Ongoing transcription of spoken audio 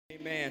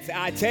Amen. Say,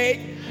 I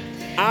take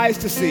eyes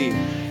to see.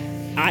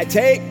 I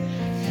take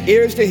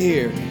ears to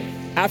hear.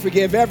 I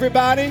forgive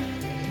everybody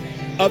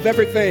of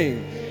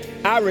everything.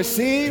 I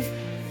receive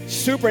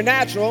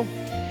supernatural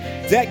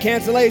debt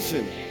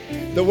cancellation.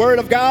 The word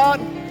of God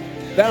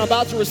that I'm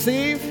about to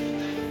receive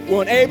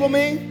will enable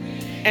me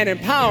and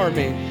empower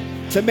me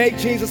to make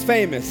Jesus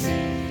famous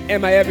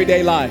in my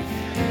everyday life.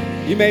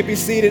 You may be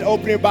seated.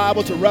 Open your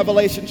Bible to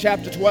Revelation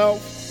chapter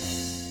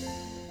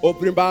 12.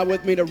 Open your Bible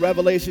with me to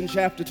Revelation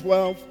chapter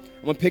 12.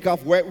 I'm going to pick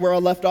off where I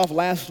left off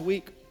last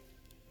week.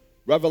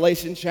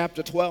 Revelation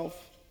chapter 12.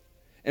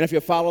 And if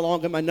you follow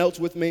along in my notes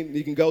with me,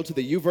 you can go to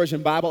the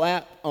YouVersion Bible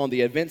app on the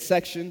events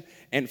section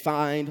and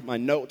find my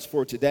notes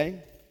for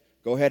today.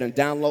 Go ahead and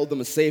download them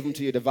and save them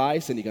to your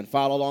device, and you can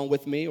follow along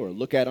with me or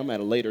look at them at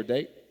a later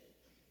date.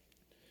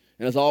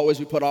 And as always,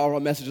 we put all of our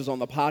messages on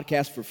the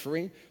podcast for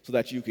free so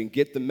that you can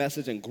get the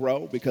message and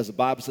grow, because the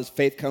Bible says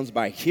faith comes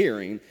by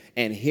hearing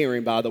and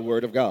hearing by the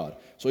word of God.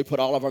 So we put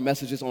all of our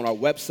messages on our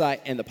website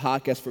and the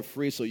podcast for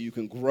free so you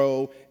can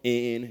grow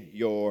in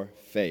your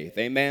faith.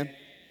 Amen?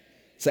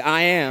 Say,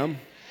 I am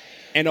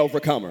an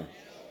overcomer.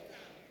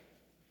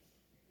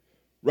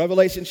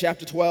 Revelation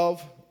chapter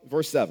 12,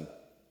 verse 7.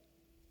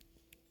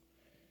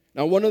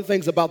 Now, one of the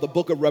things about the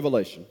book of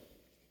Revelation,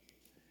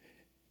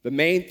 the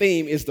main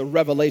theme is the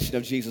revelation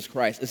of Jesus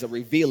Christ, is a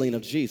revealing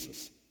of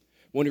Jesus.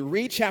 When you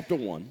read chapter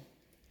 1,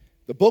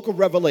 the book of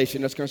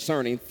Revelation is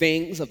concerning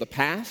things of the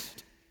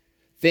past,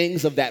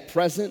 things of that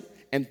present,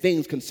 and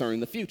things concerning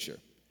the future.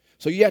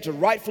 So you have to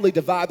rightfully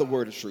divide the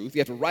word of truth. You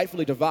have to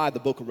rightfully divide the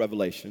book of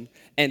Revelation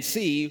and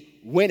see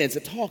when is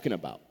it talking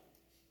about.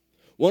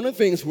 One of the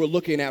things we're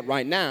looking at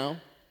right now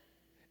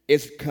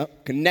is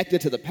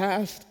connected to the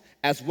past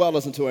as well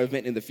as into an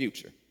event in the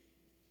future.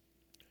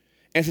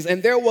 And it says,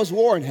 and there was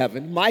war in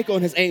heaven. Michael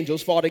and his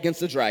angels fought against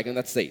the dragon,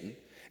 that's Satan.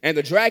 And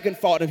the dragon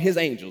fought his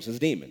angels, his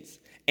demons,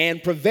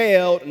 and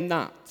prevailed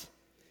not.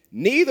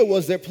 Neither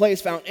was their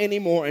place found any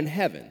more in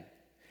heaven.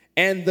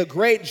 And the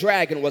great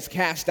dragon was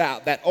cast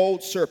out, that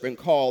old serpent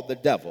called the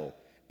devil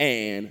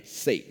and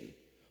Satan.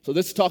 So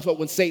this talks about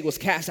when Satan was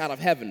cast out of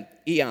heaven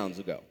eons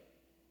ago.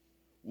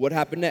 What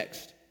happened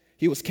next?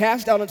 He was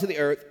cast out into the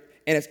earth,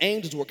 and his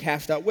angels were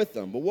cast out with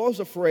them. But what was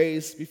the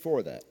phrase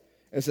before that?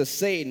 It says,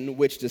 Satan,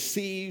 which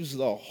deceives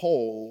the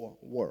whole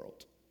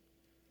world.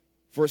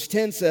 Verse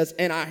 10 says,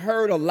 and I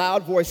heard a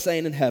loud voice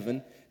saying in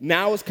heaven,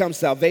 now has come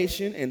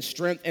salvation and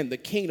strength and the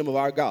kingdom of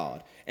our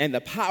God and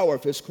the power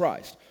of his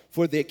Christ.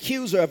 For the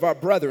accuser of our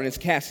brethren is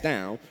cast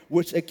down,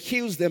 which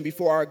accused them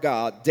before our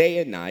God day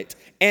and night.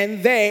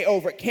 And they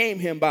overcame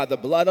him by the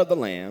blood of the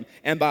Lamb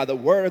and by the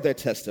word of their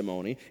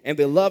testimony, and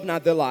they loved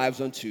not their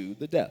lives unto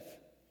the death.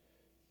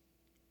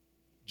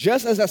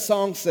 Just as that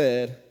song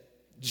said,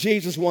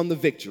 Jesus won the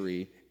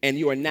victory, and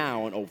you are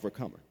now an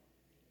overcomer.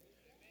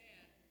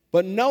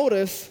 But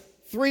notice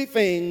three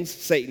things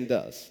Satan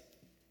does.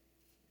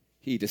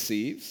 He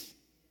deceives.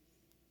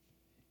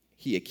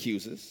 He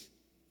accuses.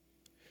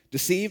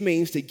 Deceive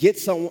means to get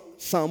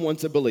someone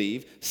to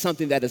believe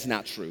something that is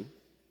not true.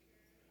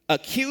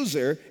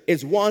 Accuser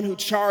is one who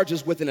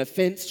charges with an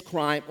offense,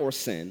 crime, or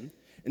sin.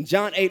 In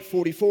John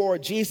 8:44,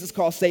 Jesus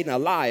calls Satan a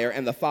liar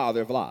and the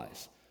father of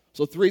lies.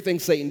 So three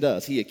things Satan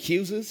does. He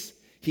accuses,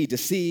 he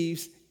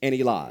deceives, and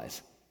he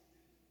lies.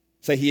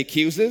 Say, he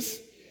accuses,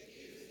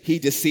 he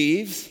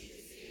deceives,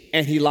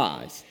 and he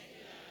lies.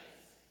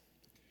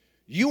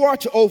 You are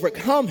to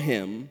overcome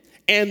him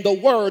and the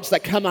words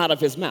that come out of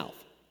his mouth.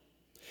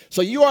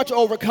 So you are to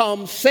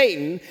overcome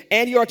Satan,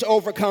 and you are to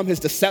overcome his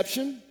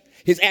deception,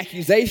 his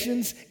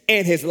accusations,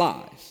 and his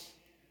lies.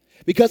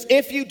 Because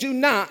if you do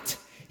not,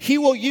 he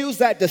will use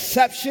that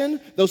deception,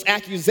 those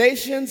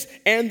accusations,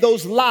 and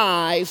those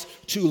lies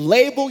to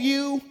label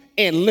you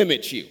and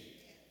limit you.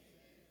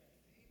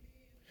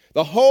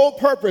 The whole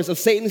purpose of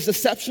Satan's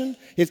deception,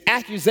 his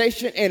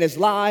accusation, and his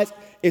lies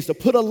is to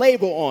put a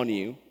label on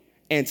you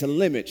and to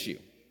limit you.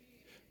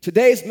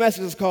 Today's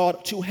message is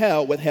called To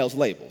Hell with Hell's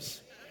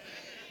Labels.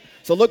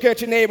 So look at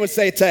your neighbor and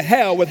say, to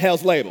hell with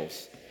hell's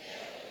labels.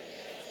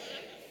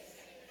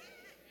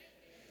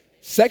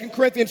 2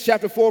 Corinthians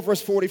chapter 4,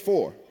 verse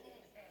 44.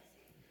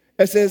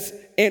 It says,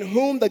 in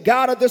whom the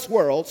God of this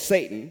world,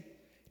 Satan,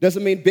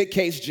 doesn't mean big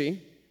case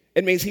G.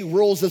 It means he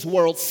rules this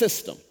world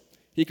system.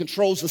 He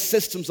controls the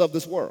systems of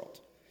this world.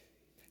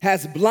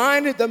 Has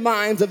blinded the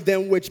minds of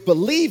them which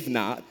believe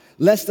not,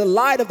 lest the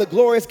light of the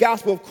glorious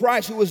gospel of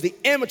Christ, who is the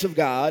image of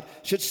God,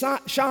 should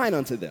shine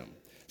unto them.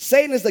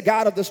 Satan is the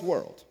God of this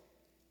world.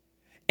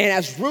 And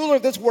as ruler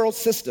of this world's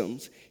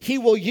systems, he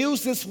will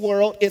use this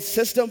world, its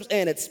systems,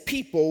 and its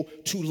people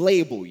to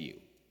label you.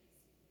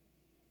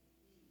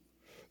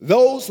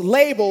 Those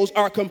labels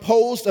are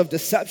composed of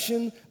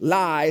deception,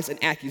 lies,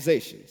 and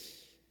accusations.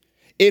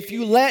 If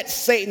you let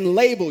Satan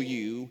label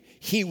you,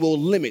 he will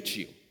limit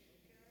you.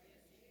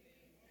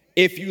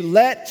 If you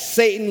let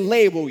Satan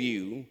label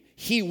you,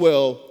 he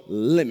will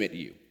limit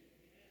you.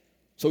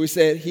 So we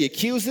said he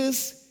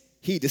accuses,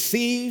 he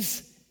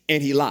deceives,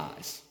 and he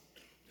lies.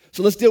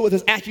 So let's deal with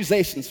his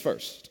accusations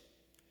first.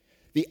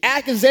 The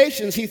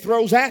accusations he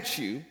throws at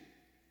you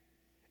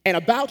and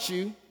about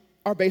you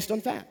are based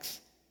on facts.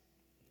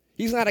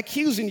 He's not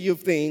accusing you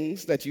of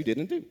things that you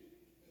didn't do.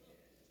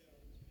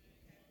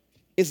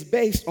 It's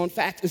based on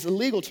facts. It's a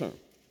legal term.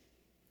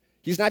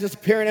 He's not just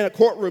appearing in a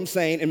courtroom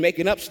saying and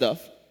making up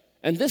stuff.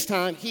 And this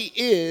time, he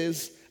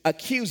is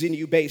accusing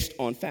you based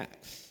on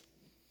facts.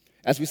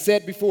 As we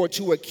said before,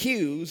 to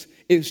accuse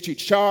is to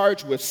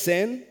charge with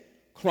sin,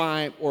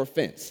 crime, or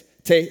offense.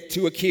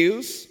 To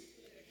accuse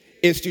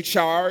is to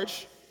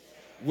charge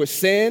with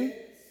sin,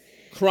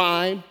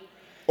 crime,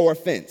 or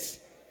offense.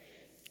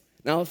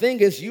 Now, the thing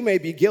is, you may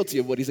be guilty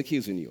of what he's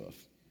accusing you of.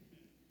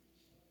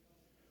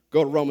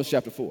 Go to Romans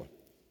chapter 4.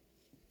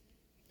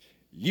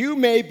 You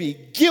may be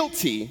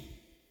guilty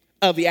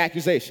of the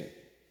accusation,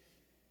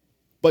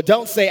 but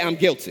don't say, I'm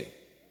guilty.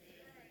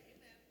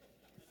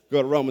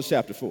 Go to Romans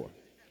chapter 4.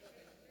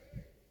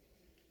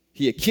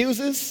 He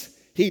accuses,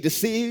 he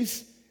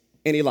deceives,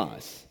 and he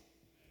lies.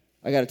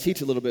 I got to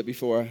teach a little bit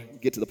before I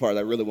get to the part that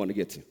I really want to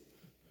get to.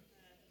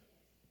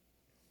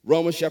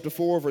 Romans chapter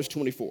 4, verse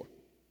 24.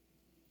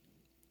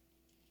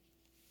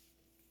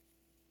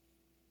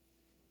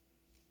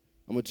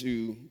 I'm going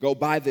to go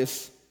by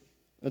this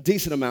a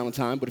decent amount of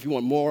time, but if you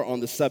want more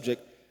on the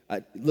subject,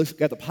 look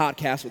at the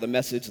podcast with the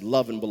message,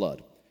 Love and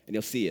Blood, and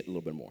you'll see it a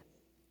little bit more.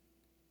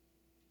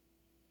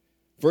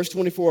 Verse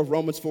 24 of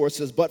Romans 4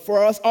 says, but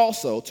for us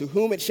also, to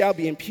whom it shall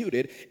be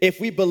imputed, if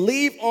we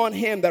believe on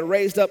him that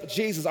raised up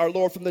Jesus our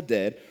Lord from the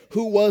dead,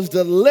 who was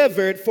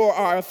delivered for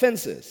our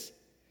offenses.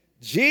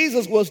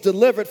 Jesus was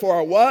delivered for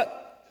our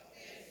what?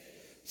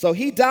 So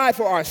he died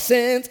for our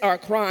sins, our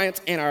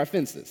crimes, and our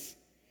offenses.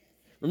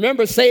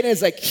 Remember, Satan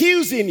is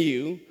accusing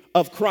you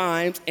of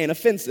crimes and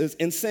offenses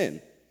and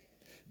sin.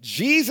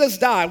 Jesus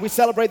died, we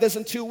celebrate this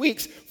in 2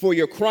 weeks, for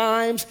your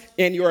crimes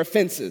and your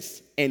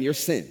offenses and your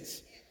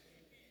sins.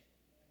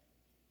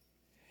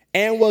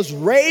 And was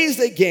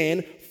raised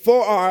again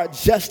for our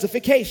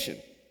justification.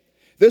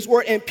 This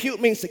word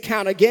impute means to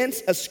count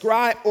against,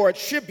 ascribe, or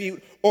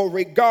attribute, or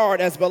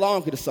regard as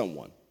belonging to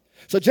someone.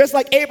 So just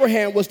like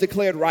Abraham was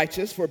declared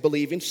righteous for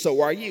believing,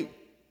 so are you.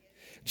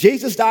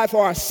 Jesus died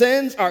for our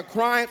sins, our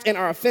crimes, and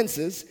our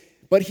offenses,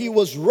 but he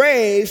was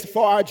raised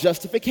for our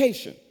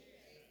justification.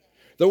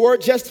 The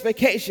word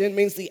justification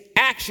means the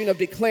action of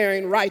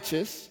declaring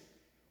righteous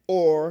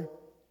or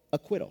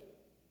acquittal.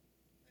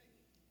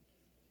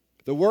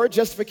 The word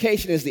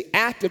justification is the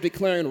act of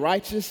declaring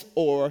righteous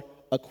or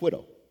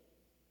acquittal.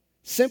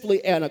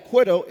 Simply, an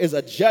acquittal is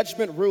a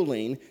judgment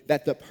ruling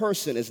that the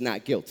person is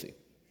not guilty.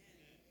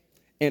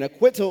 An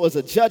acquittal is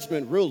a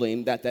judgment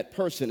ruling that that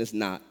person is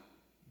not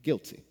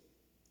guilty.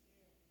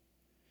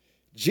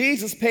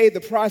 Jesus paid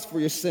the price for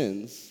your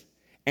sins,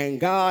 and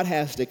God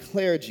has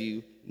declared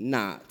you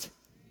not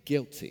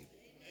guilty.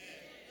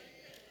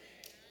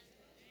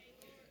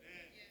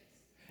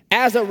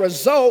 As a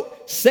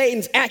result,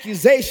 Satan's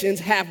accusations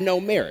have no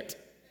merit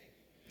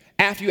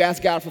after you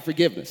ask God for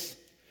forgiveness.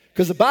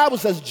 Because the Bible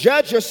says,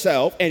 judge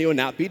yourself and you'll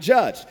not be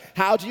judged.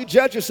 How do you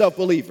judge yourself,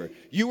 believer?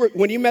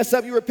 When you mess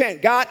up, you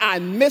repent. God, I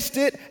missed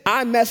it.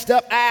 I messed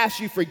up. I ask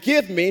you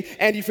forgive me.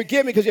 And you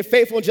forgive me because you're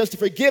faithful and just to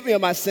forgive me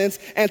of my sins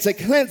and to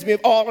cleanse me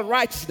of all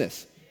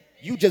unrighteousness.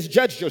 You just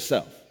judged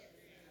yourself.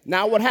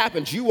 Now what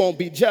happens? You won't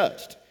be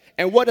judged.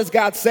 And what does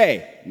God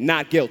say?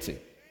 Not guilty.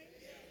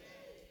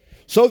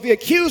 So the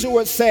accuser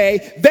would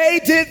say,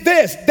 they did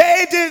this,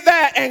 they did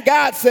that. And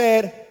God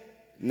said,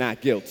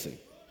 not guilty.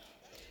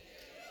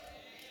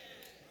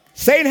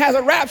 Satan has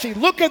a rap sheet.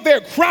 Look at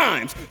their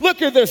crimes.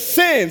 Look at their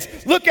sins.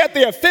 Look at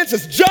their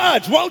offenses.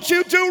 Judge, won't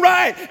you do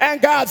right? And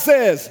God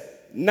says,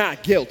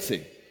 not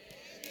guilty.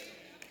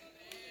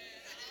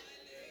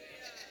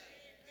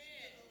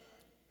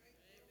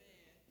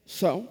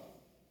 So,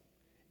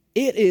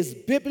 it is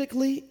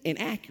biblically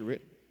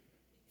inaccurate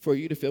for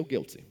you to feel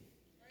guilty.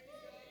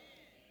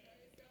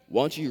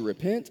 Once you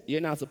repent,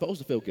 you're not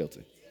supposed to feel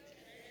guilty.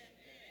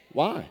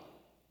 Why?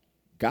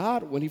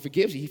 God, when he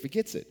forgives you, he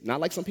forgets it. Not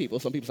like some people.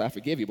 Some people say, I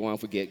forgive you, but I don't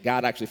forget.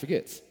 God actually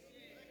forgets.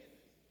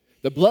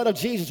 The blood of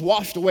Jesus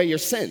washed away your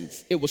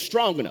sins. It was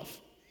strong enough.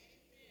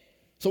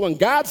 So when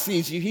God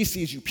sees you, he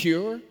sees you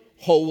pure,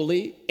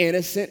 holy,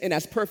 innocent, and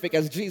as perfect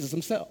as Jesus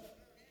himself.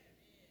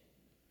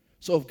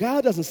 So if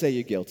God doesn't say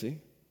you're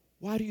guilty,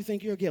 why do you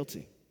think you're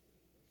guilty?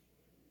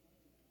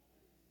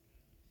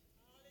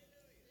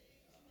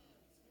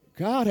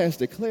 God has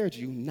declared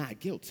you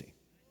not guilty.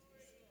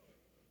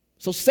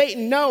 So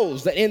Satan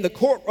knows that in the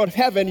court of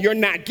heaven, you're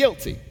not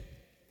guilty.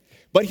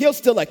 But he'll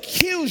still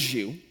accuse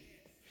you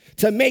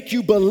to make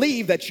you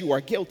believe that you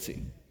are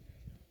guilty.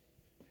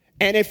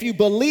 And if you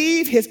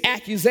believe his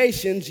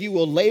accusations, you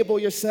will label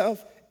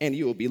yourself and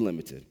you will be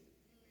limited,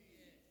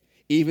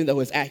 even though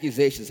his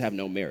accusations have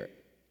no merit.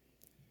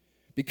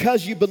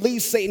 Because you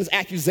believe Satan's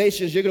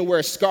accusations, you're going to wear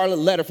a scarlet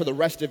letter for the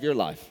rest of your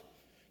life,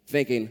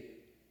 thinking,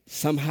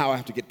 somehow I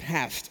have to get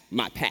past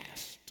my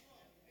past.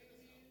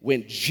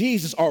 When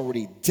Jesus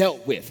already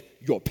dealt with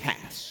your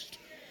past.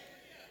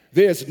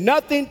 There's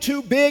nothing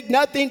too big,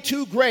 nothing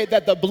too great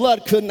that the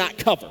blood could not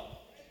cover.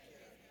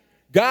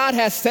 God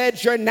has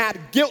said you're not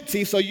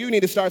guilty, so you need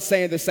to start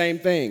saying the same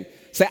thing.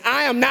 Say,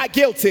 I am not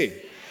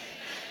guilty.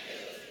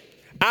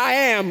 I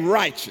am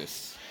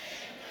righteous.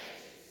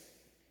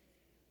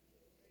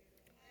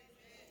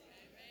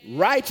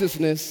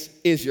 Righteousness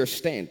is your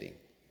standing.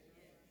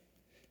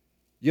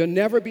 You'll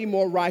never be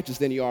more righteous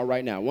than you are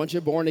right now. Once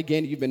you're born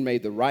again, you've been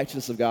made the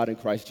righteousness of God in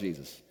Christ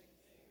Jesus.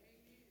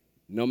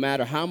 No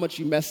matter how much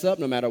you mess up,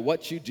 no matter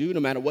what you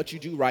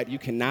do right, you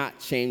cannot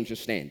change your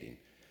standing.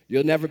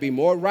 You'll never be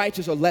more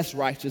righteous or less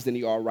righteous than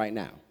you are right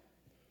now.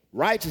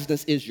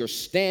 Righteousness is your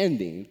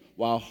standing,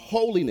 while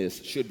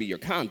holiness should be your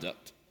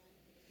conduct.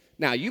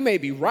 Now, you may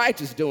be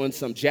righteous doing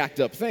some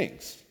jacked up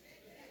things,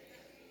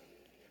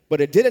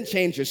 but it didn't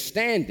change your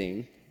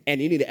standing,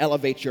 and you need to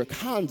elevate your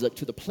conduct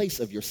to the place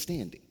of your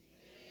standing.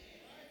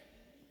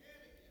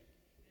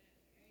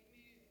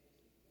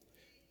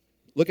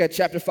 Look at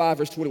chapter 5,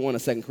 verse 21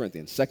 of 2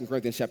 Corinthians. 2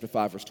 Corinthians chapter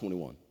 5, verse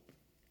 21.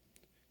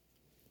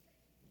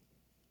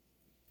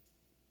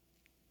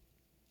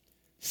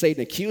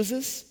 Satan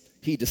accuses,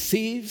 he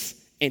deceives,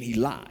 and he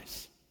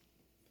lies.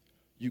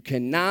 You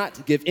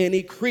cannot give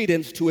any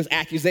credence to his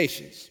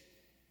accusations,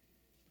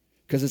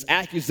 because his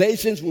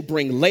accusations will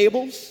bring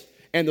labels,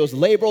 and those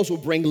labels will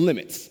bring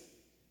limits.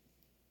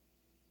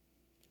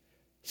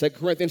 2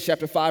 Corinthians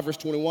chapter 5, verse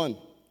 21.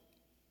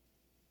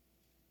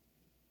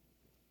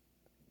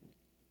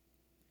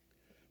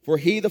 For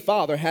he, the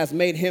Father, has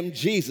made him,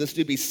 Jesus,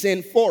 to be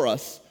sin for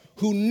us,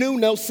 who knew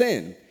no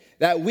sin,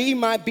 that we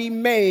might be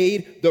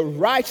made the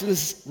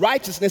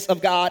righteousness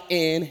of God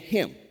in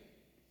him.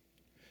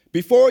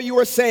 Before you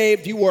were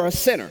saved, you were a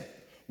sinner.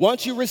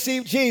 Once you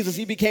received Jesus,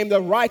 you became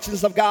the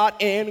righteousness of God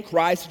in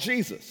Christ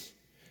Jesus.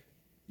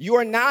 You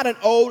are not an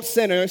old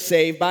sinner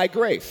saved by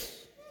grace.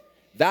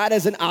 That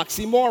is an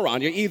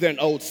oxymoron. You're either an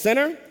old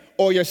sinner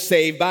or you're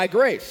saved by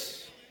grace.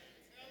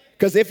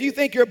 Because if you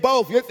think you're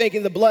both, you're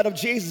thinking the blood of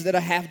Jesus did a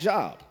half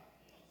job.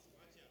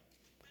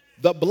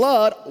 The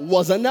blood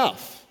was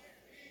enough.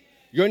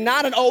 You're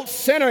not an old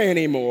sinner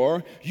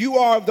anymore. You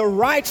are the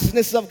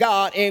righteousness of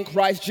God in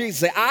Christ Jesus.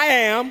 Say, I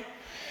am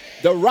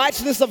the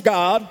righteousness of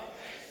God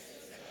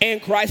in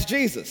Christ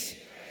Jesus.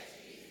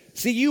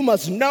 See, you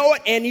must know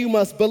it and you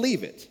must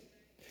believe it.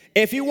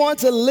 If you want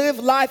to live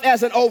life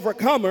as an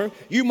overcomer,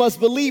 you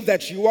must believe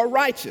that you are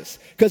righteous.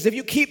 Because if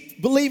you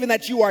keep believing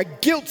that you are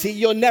guilty,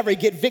 you'll never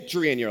get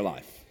victory in your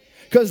life.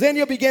 Because then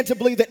you'll begin to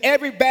believe that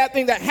every bad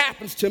thing that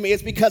happens to me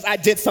is because I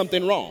did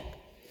something wrong.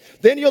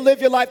 Then you'll live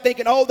your life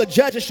thinking, oh, the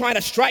judge is trying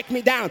to strike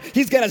me down.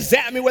 He's going to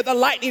zap me with a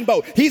lightning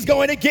bolt. He's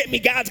going to get me.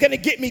 God's going to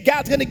get me.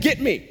 God's going to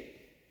get me.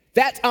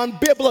 That's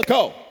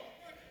unbiblical.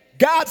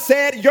 God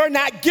said you're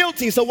not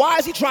guilty, so why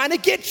is he trying to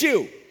get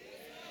you?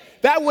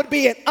 That would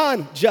be an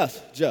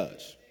unjust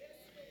judge.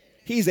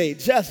 He's a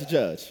just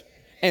judge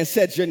and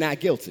said you're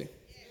not guilty.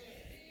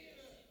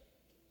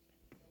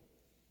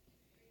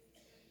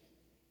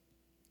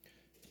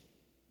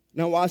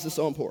 Now, why is this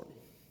so important?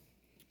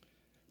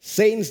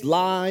 Satan's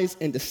lies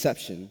and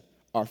deception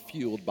are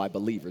fueled by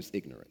believers'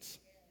 ignorance.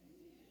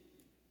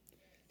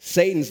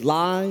 Satan's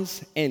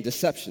lies and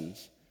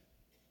deceptions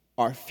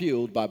are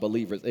fueled by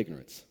believers'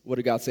 ignorance. What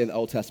did God say in the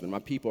Old Testament? My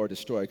people are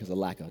destroyed because of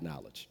lack of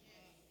knowledge.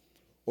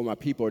 Or my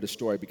people are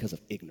destroyed because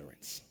of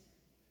ignorance.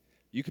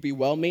 You could be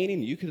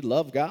well-meaning, you could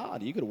love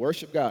God, you could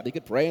worship God, you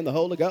could pray in the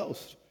Holy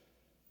Ghost,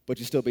 but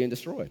you're still being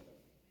destroyed.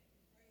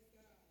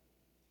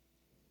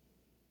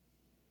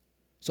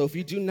 So if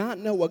you do not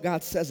know what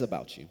God says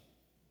about you,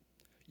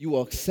 you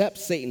will accept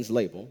Satan's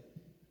label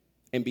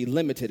and be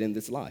limited in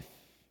this life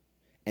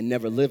and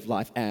never live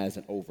life as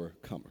an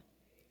overcomer.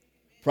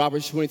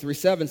 Proverbs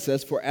 23:7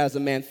 says, for as a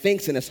man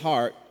thinks in his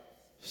heart,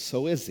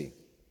 so is he.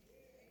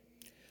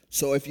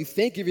 So if you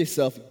think of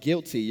yourself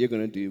guilty, you're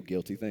going to do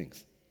guilty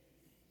things.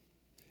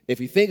 If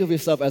you think of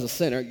yourself as a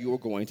sinner, you are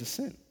going to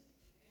sin.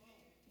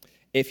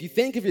 If you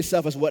think of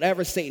yourself as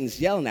whatever Satan's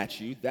yelling at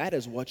you, that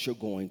is what you're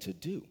going to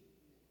do.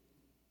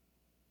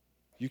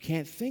 You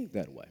can't think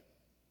that way.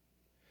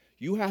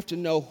 You have to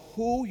know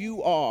who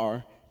you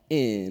are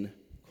in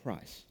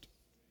Christ.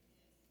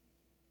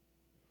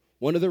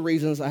 One of the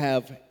reasons I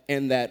have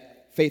in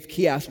that faith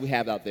kiosk we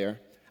have out there,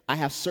 I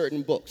have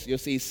certain books. You'll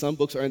see some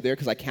books are in there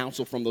because I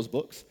counsel from those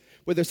books.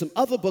 But there's some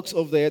other books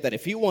over there that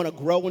if you want to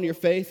grow in your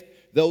faith,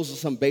 those are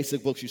some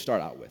basic books you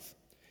start out with.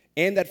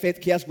 In that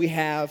faith kiosk, we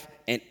have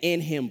an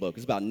In Him book.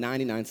 It's about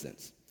 99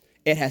 cents.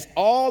 It has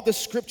all the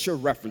scripture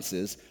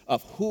references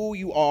of who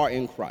you are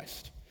in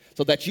Christ.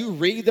 So that you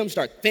read them,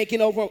 start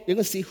thinking over them, you're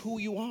going to see who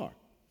you are.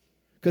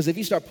 Because if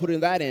you start putting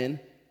that in,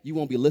 you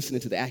won't be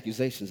listening to the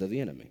accusations of the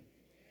enemy.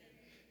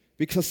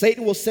 Because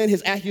Satan will send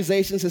his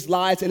accusations, his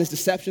lies, and his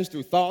deceptions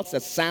through thoughts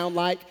that sound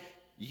like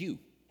you.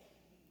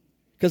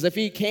 Because if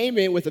he came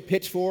in with a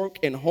pitchfork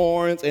and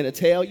horns and a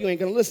tail, you ain't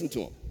going to listen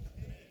to him.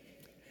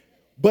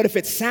 But if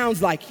it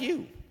sounds like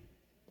you,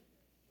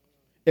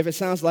 if it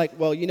sounds like,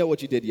 well, you know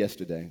what you did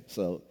yesterday,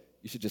 so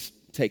you should just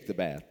take the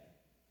bad.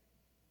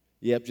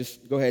 Yep,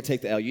 just go ahead and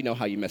take the L. You know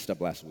how you messed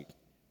up last week.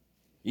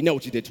 You know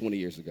what you did 20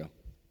 years ago.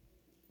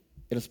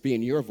 It'll be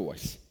in your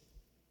voice.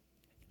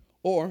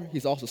 Or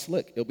he's also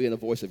slick. It'll be in the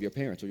voice of your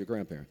parents or your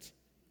grandparents.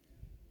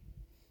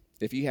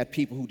 If you had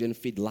people who didn't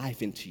feed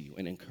life into you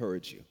and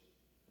encourage you,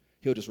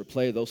 he'll just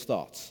replay those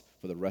thoughts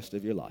for the rest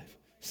of your life.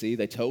 See,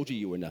 they told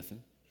you were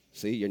nothing.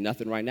 See, you're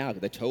nothing right now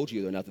because they told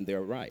you they're nothing,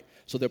 they're right.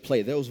 So they'll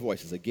play those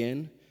voices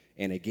again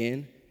and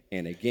again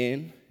and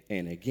again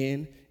and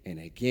again and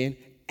again.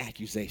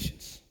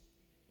 Accusations.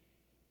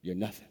 You're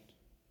nothing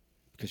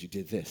because you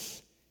did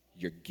this.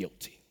 You're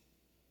guilty.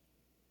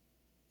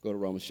 Go to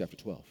Romans chapter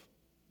 12.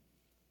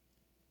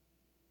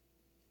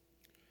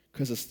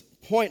 Because the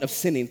point of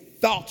sending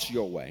thoughts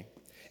your way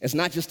is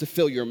not just to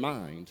fill your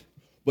mind,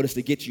 but it's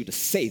to get you to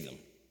say them.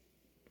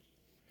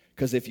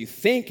 Because if you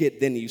think it,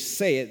 then you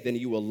say it, then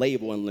you will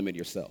label and limit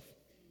yourself.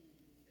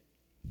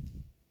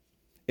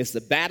 It's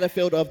the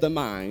battlefield of the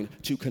mind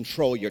to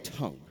control your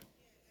tongue.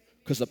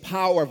 Because the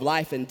power of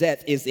life and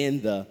death is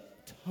in the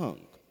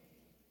tongue.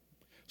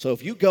 So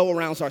if you go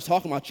around and start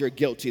talking about you're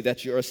guilty,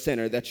 that you're a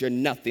sinner, that you're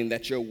nothing,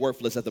 that you're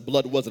worthless, that the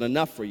blood wasn't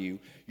enough for you,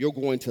 you're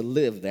going to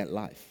live that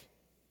life.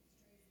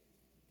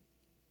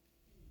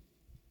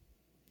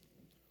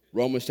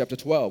 Romans chapter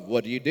 12,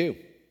 what do?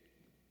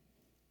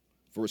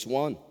 Verse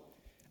 1.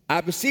 I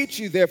beseech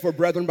you, therefore,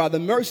 brethren, by the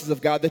mercies of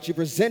God, that you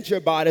present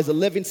your body as a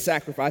living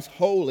sacrifice,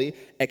 holy,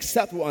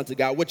 acceptable unto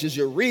God, which is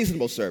your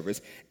reasonable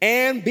service,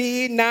 and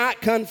be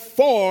not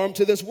conformed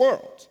to this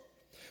world,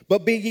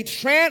 but be ye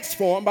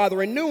transformed by the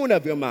renewing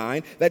of your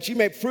mind, that you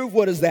may prove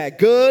what is that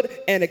good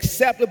and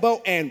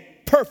acceptable and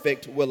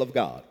perfect will of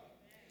God.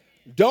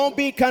 Don't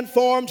be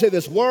conformed to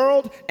this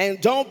world, and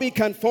don't be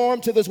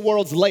conformed to this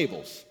world's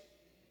labels.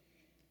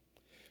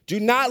 Do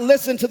not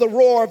listen to the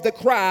roar of the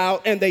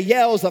crowd and the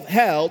yells of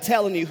hell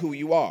telling you who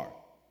you are.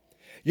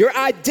 Your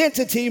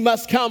identity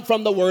must come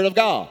from the Word of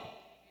God.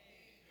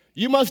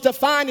 You must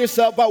define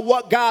yourself by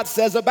what God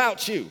says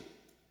about you.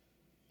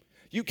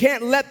 You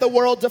can't let the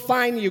world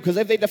define you, because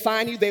if they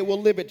define you, they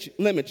will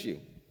limit you.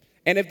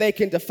 And if they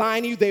can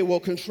define you, they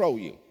will control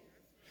you.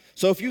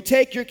 So if you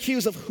take your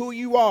cues of who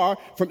you are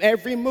from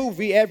every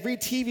movie, every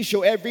TV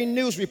show, every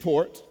news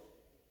report,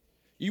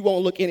 you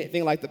won't look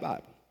anything like the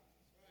Bible.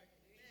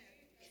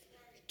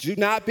 Do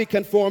not be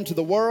conformed to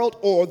the world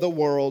or the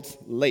world's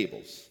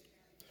labels.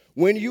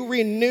 When you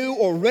renew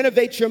or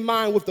renovate your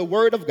mind with the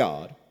Word of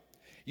God,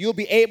 you'll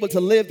be able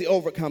to live the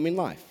overcoming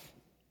life.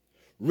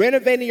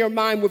 Renovating your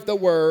mind with the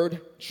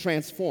Word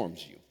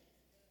transforms you.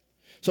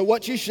 So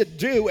what you should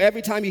do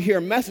every time you hear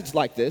a message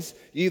like this,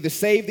 you either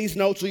save these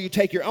notes or you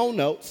take your own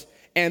notes,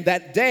 and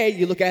that day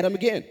you look at them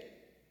again.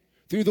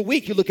 Through the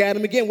week, you look at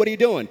them again. What are you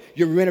doing?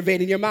 You're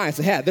renovating your mind.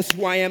 Say, hey, this is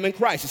who I am in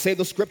Christ. You say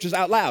those scriptures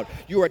out loud.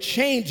 You are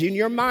changing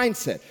your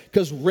mindset,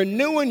 because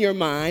renewing your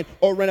mind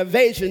or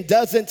renovation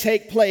doesn't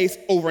take place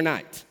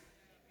overnight.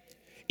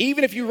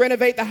 Even if you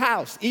renovate the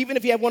house, even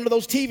if you have one of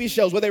those TV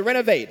shows where they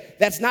renovate,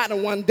 that's not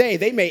in one day.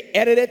 They may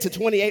edit it to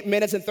 28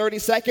 minutes and 30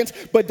 seconds,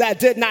 but that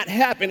did not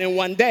happen in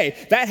one day.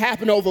 That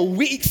happened over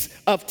weeks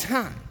of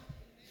time.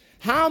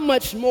 How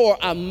much more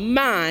a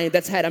mind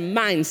that's had a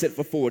mindset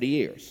for 40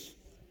 years?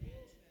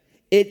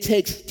 It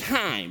takes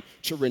time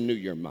to renew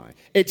your mind.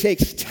 It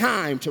takes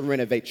time to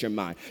renovate your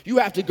mind. You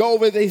have to go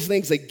over these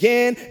things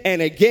again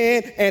and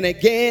again and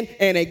again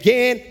and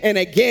again and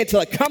again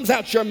till it comes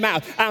out your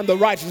mouth. I'm the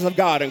righteousness of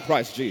God in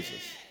Christ Jesus.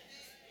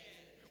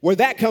 Where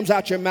that comes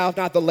out your mouth,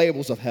 not the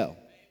labels of hell.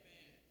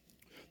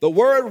 The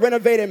word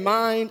renovated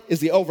mind is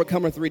the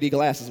Overcomer 3D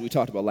glasses we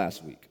talked about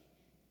last week.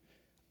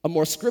 A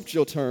more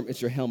scriptural term,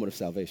 it's your helmet of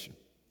salvation.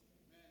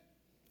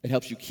 It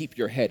helps you keep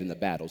your head in the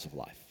battles of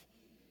life.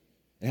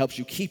 It helps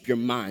you keep your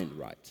mind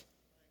right.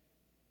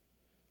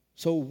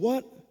 So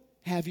what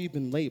have you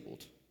been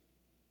labeled?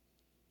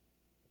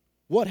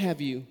 What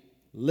have you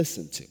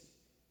listened to?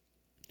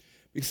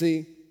 You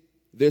see,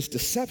 there's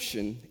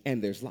deception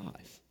and there's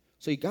lies.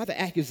 So you got the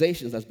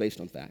accusations that's based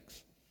on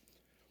facts.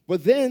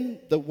 But then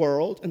the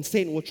world and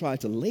Satan will try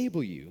to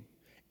label you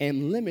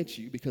and limit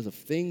you because of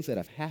things that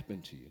have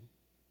happened to you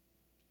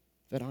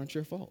that aren't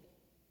your fault.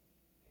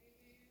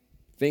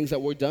 Things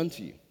that were done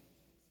to you.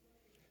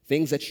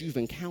 Things that you've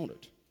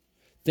encountered.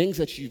 Things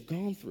that you've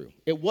gone through.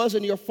 It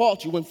wasn't your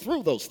fault you went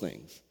through those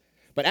things.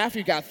 But after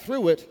you got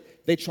through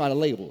it, they try to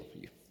label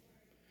you.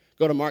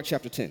 Go to Mark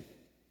chapter 10.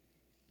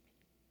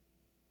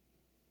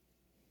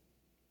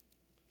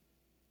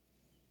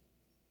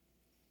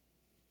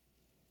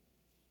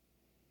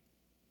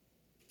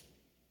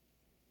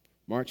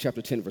 Mark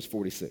chapter 10, verse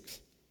 46.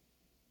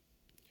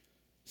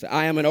 Say,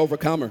 I am an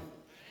overcomer.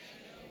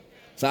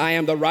 Say, I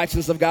am the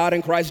righteousness of God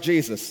in Christ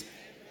Jesus.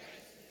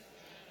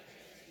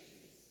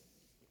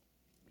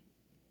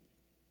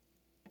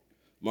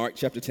 Mark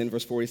chapter 10,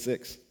 verse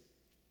 46.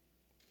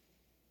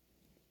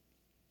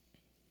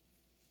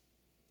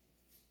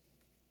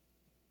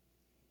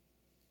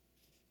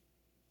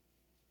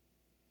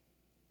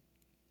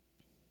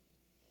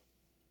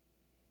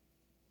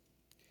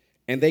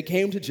 And they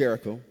came to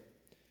Jericho,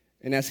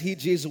 and as he,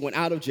 Jesus, went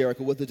out of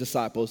Jericho with the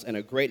disciples and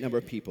a great number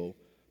of people,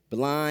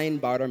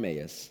 blind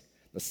Bartimaeus,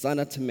 the son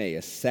of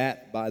Timaeus,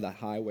 sat by the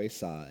highway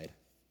side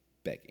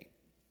begging.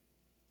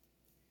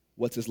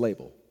 What's his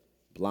label?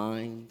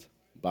 Blind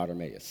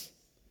Bartimaeus.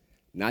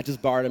 Not just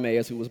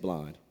Bartimaeus who was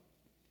blind.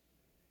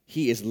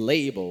 He is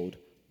labeled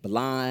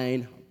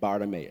blind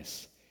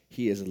Bartimaeus.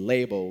 He is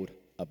labeled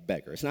a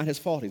beggar. It's not his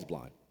fault he's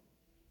blind.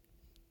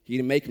 He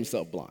didn't make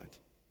himself blind.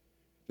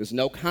 There's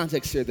no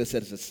context here that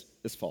says it's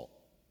his fault,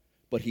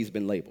 but he's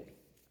been labeled.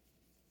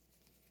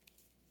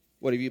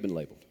 What have you been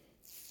labeled?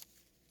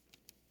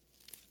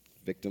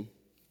 Victim.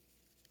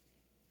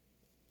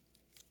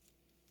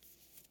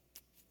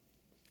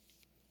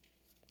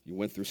 You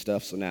went through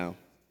stuff, so now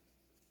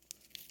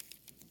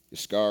you're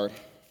scarred.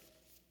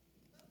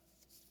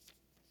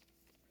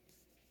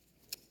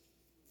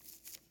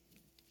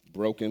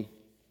 Broken.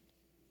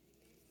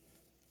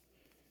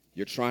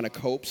 You're trying to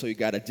cope, so you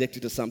got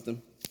addicted to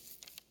something.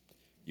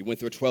 You went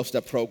through a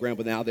 12-step program,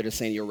 but now they're just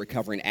saying you're a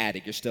recovering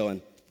addict. You're still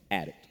an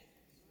addict.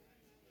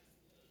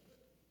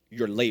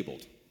 You're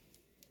labeled.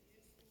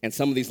 And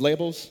some of these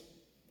labels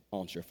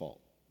aren't your fault.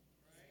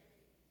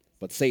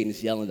 But Satan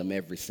is yelling them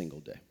every single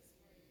day.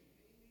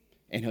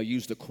 And he'll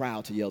use the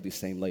crowd to yell these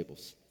same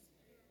labels.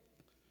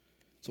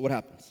 So what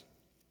happens?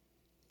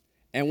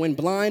 And when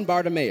blind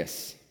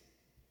Bartimaeus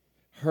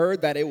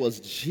heard that it was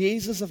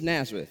Jesus of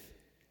Nazareth,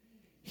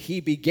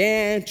 he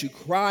began to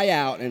cry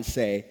out and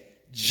say,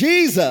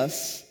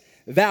 Jesus,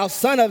 thou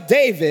son of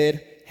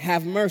David,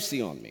 have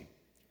mercy on me.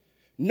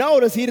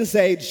 Notice he didn't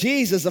say,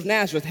 Jesus of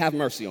Nazareth, have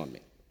mercy on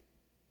me.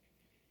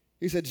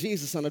 He said,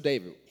 Jesus, son of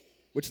David,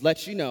 which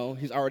lets you know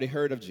he's already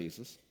heard of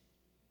Jesus.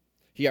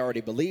 He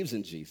already believes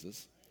in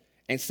Jesus.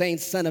 And saying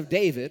son of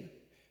David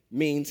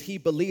means he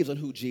believes in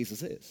who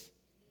Jesus is.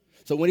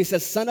 So when he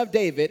says son of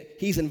David,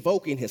 he's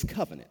invoking his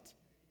covenant.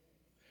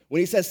 When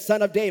he says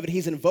son of David,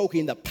 he's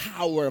invoking the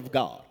power of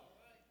God.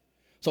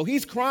 So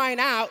he's crying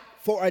out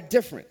for a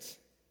difference.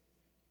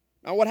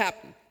 Now what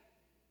happened?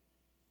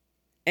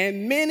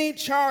 And many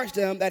charged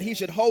him that he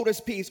should hold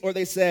his peace, or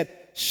they said,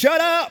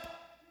 shut up,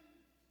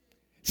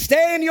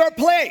 stay in your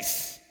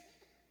place,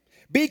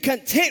 be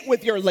content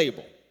with your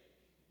label.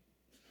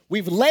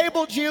 We've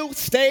labeled you,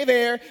 stay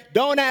there.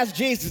 Don't ask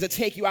Jesus to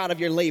take you out of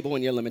your label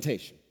and your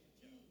limitation.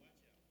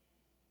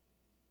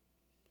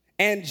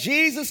 And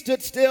Jesus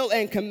stood still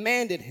and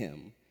commanded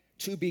him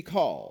to be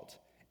called.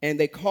 And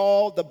they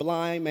called the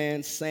blind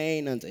man,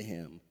 saying unto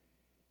him,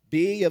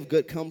 be of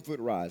good comfort,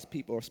 rise.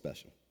 People are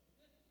special.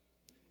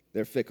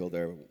 They're fickle.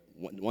 They're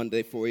one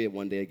day for you,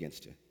 one day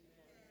against you.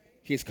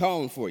 He's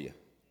calling for you.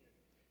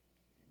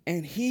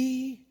 And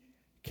he,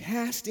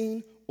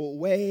 casting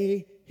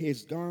away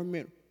his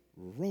garment,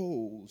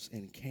 rose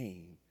and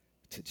came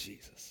to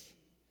Jesus.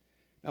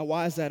 Now,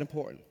 why is that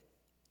important?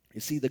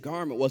 You see, the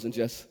garment wasn't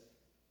just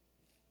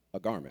a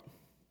garment.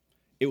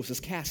 It was his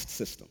caste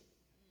system.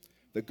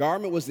 The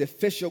garment was the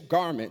official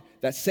garment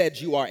that said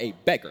you are a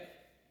beggar.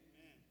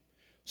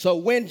 So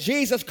when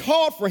Jesus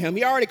called for him,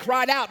 he already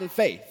cried out in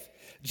faith.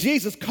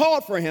 Jesus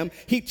called for him.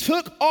 He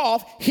took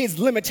off his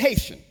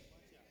limitation.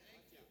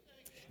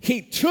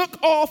 He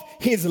took off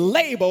his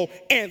label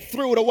and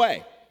threw it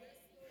away.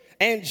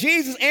 And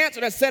Jesus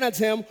answered and said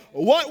unto him,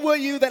 what will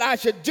you that I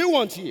should do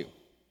unto you?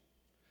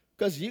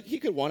 Because he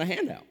could want a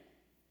handout.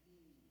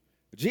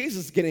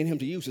 Jesus is getting him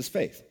to use his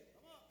faith.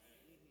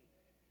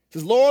 He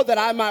says, Lord, that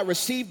I might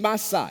receive my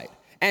sight.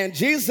 And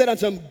Jesus said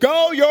unto him,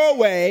 go your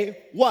way.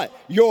 What?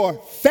 Your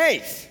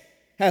faith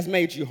has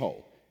made you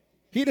whole.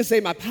 He didn't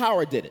say my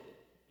power did it.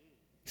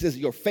 He says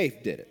your faith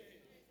did it.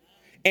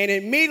 And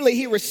immediately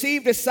he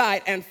received his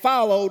sight and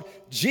followed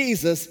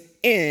Jesus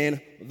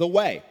in the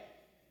way.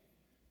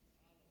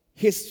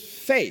 His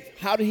faith,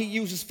 how did he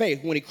use his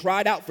faith? When he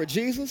cried out for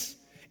Jesus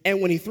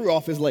and when he threw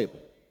off his label.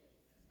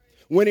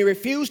 When he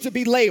refused to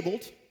be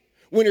labeled,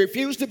 when he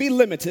refused to be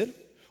limited,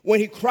 when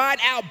he cried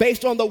out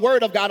based on the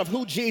word of God of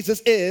who Jesus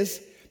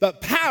is, the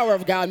power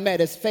of God met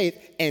his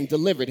faith and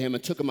delivered him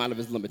and took him out of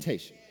his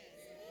limitation.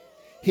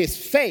 His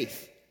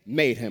faith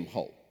made him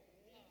whole.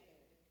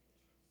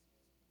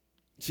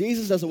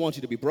 Jesus doesn't want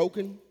you to be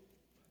broken,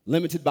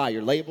 limited by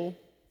your label,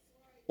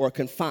 or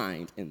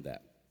confined in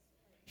that.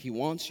 He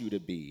wants you to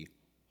be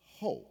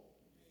whole.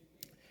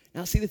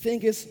 Now, see, the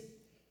thing is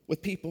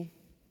with people,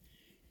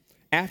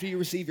 after you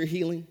receive your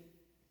healing,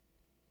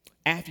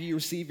 after you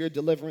receive your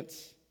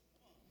deliverance,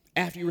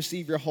 after you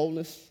receive your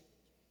wholeness,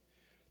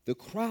 the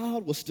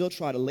crowd will still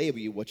try to label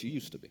you what you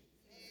used to be,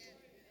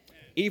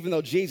 even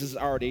though Jesus has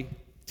already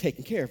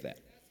taken care of that.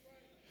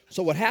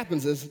 So what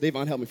happens is,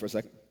 Davon, help me for a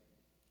second.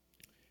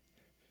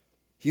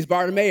 He's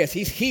Bartimaeus.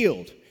 He's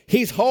healed.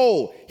 He's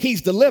whole.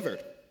 He's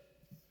delivered.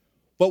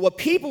 But what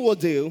people will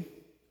do,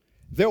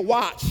 they'll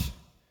watch.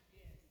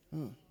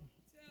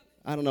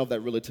 I don't know if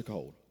that really took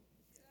hold.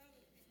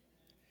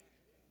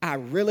 I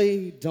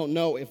really don't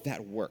know if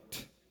that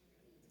worked.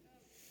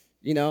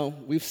 You know,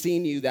 we've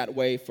seen you that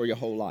way for your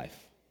whole life.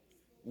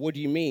 What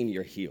do you mean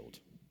you're healed?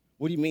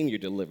 What do you mean you're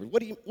delivered?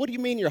 What do you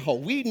mean you're whole?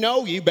 We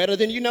know you better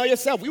than you know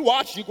yourself. We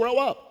watched you grow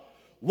up.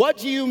 What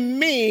do you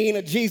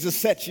mean Jesus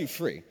set you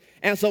free?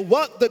 And so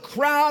what the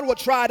crowd will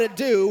try to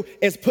do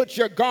is put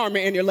your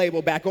garment and your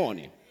label back on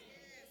you.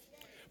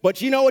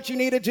 But you know what you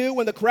need to do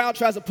when the crowd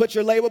tries to put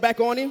your label back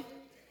on you?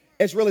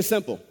 It's really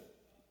simple.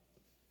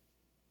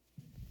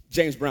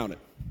 James Brown it.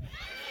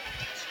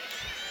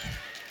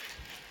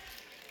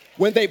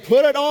 When they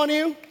put it on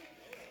you,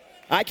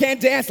 I can't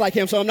dance like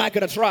him, so I'm not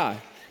going to try.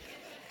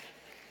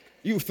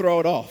 you throw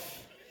it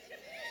off.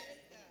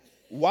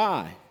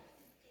 Why?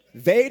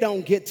 They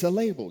don't get to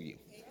label you.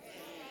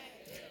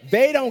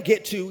 They don't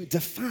get to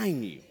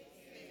define you.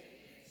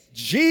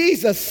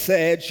 Jesus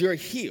said you're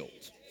healed.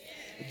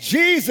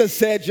 Jesus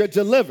said you're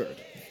delivered.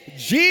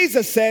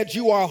 Jesus said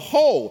you are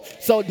whole.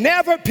 So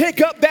never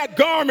pick up that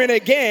garment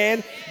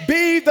again.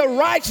 Be the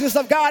righteousness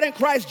of God in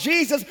Christ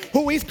Jesus,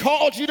 who he's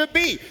called you to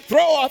be. Throw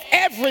off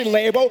every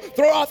label.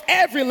 Throw off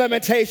every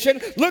limitation.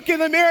 Look in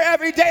the mirror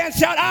every day and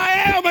shout, I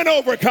am an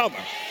overcomer.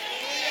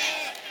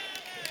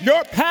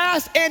 Your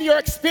past and your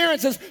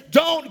experiences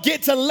don't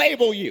get to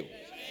label you.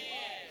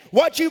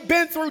 What you've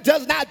been through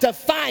does not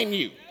define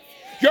you.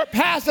 Your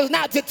past does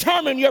not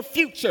determine your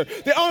future.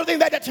 The only thing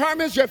that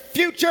determines your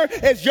future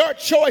is your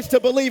choice to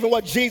believe in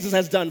what Jesus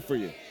has done for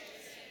you.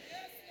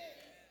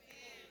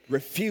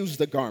 Refuse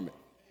the garment.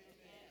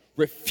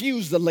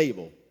 Refuse the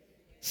label.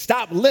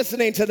 Stop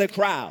listening to the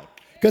crowd.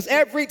 Because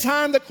every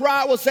time the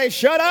crowd will say,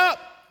 shut up,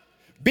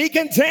 be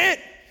content,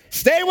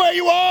 stay where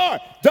you are,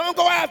 don't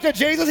go after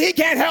Jesus, he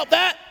can't help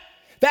that.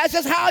 That's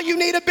just how you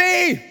need to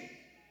be.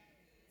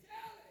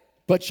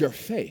 But your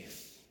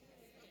faith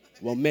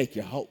will make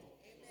you whole.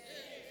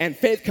 And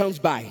faith comes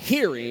by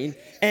hearing,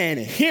 and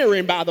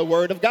hearing by the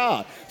word of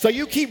God. So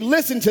you keep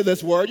listening to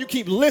this word. You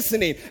keep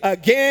listening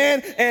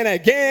again and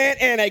again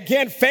and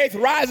again. Faith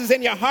rises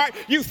in your heart.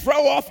 You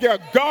throw off your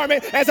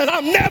garment and says,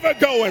 I'm never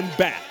going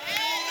back.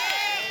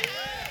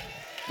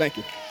 Thank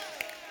you.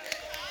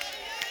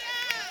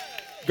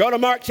 Go to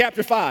Mark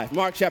chapter 5.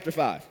 Mark chapter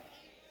 5.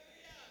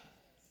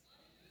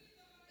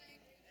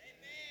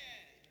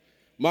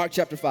 Mark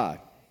chapter 5.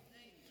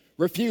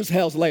 Refuse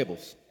hell's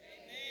labels.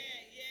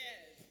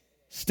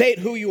 State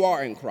who you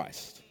are in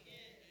Christ.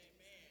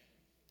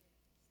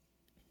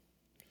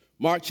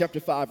 Mark chapter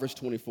 5, verse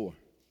 24.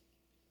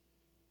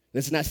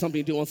 This is not something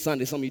you do on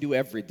Sunday, something you do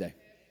every day.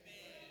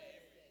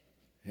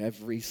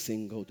 Every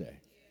single day.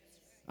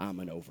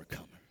 I'm an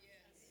overcomer.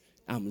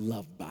 I'm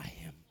loved by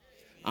him.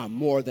 I'm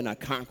more than a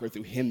conqueror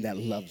through him that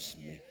loves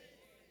me.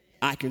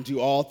 I can do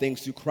all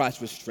things through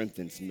Christ which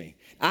strengthens me.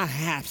 I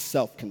have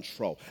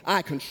self-control.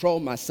 I control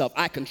myself.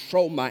 I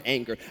control my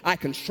anger. I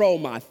control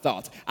my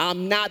thoughts.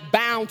 I'm not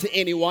bound to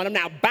anyone. I'm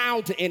not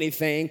bound to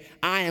anything.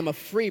 I am a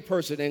free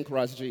person in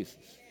Christ Jesus.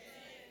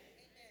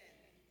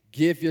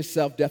 Give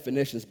yourself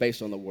definitions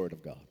based on the word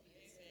of God.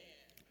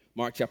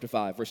 Mark chapter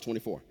 5, verse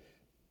 24.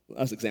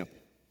 Let's example.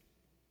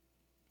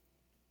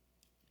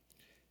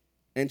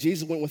 And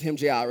Jesus went with him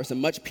Jairus,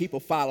 and much people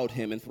followed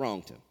him and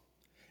thronged him.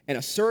 And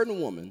a certain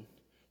woman,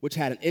 which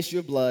had an issue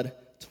of blood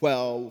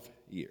 12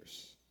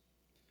 years.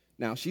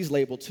 Now, she's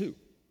labeled too.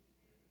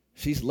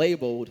 She's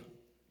labeled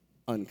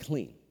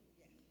unclean.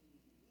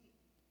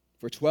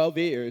 For 12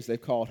 years,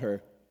 they've called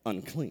her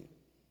unclean.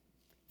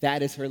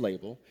 That is her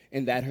label,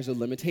 and that is her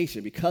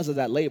limitation. Because of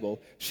that label,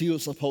 she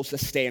was supposed to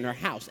stay in her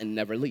house and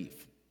never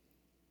leave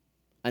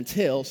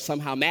until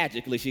somehow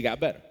magically she got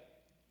better.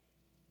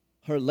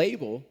 Her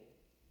label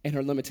and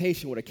her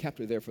limitation would have kept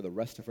her there for the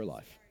rest of her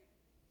life.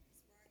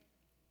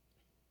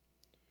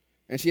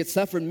 And she had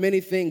suffered many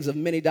things of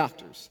many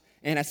doctors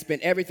and had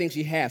spent everything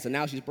she has, and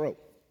now she's broke.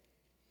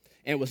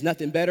 And it was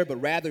nothing better,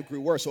 but rather grew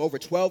worse. So over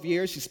 12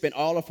 years, she spent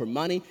all of her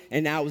money,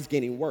 and now it was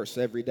getting worse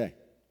every day.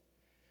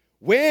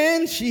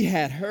 When she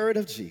had heard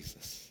of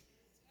Jesus,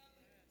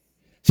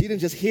 she didn't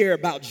just hear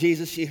about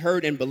Jesus, she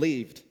heard and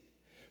believed.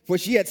 For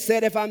she had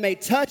said, if I may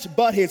touch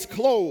but his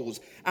clothes,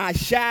 I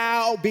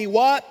shall be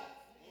what?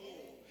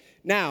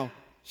 Now,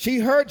 she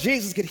heard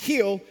Jesus could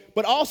heal,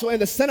 but also in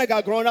the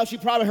synagogue growing up, she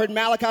probably heard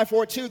Malachi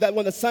 4:2, that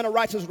when the Son of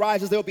Righteousness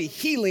rises, there will be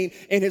healing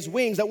in his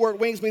wings. That word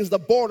wings means the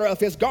border of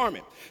his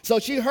garment. So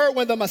she heard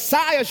when the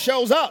Messiah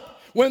shows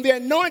up, when the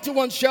anointed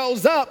one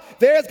shows up,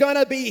 there's going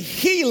to be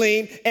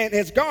healing in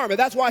his garment.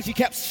 That's why she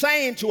kept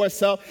saying to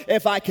herself,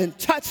 if I can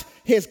touch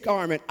his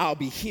garment, I'll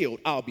be healed,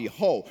 I'll be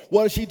whole.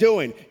 What is she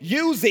doing?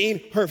 Using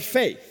her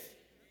faith.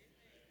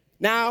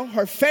 Now,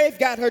 her faith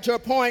got her to a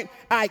point,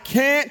 I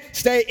can't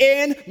stay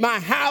in my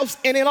house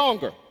any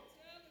longer.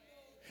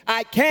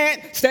 I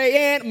can't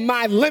stay in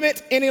my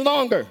limit any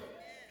longer.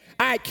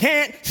 I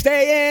can't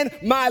stay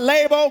in my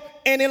label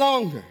any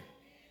longer.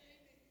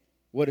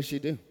 What does she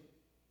do?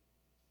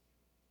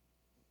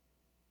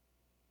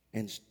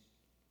 And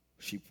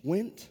she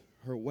went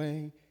her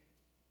way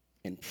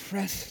and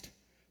pressed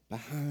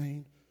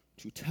behind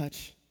to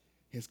touch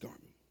his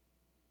garment.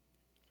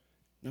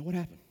 Now, what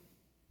happened?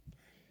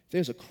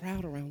 There's a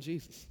crowd around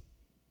Jesus.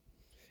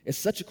 It's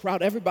such a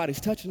crowd,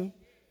 everybody's touching him.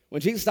 When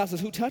Jesus stops and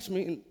says, who touched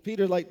me? And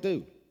Peter's like,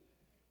 dude,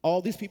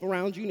 all these people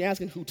around you and you're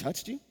asking who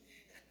touched you?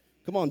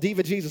 Come on,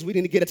 Diva Jesus, we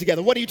need to get it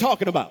together. What are you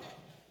talking about?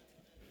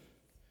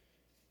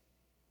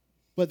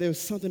 But there's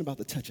something about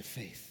the touch of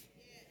faith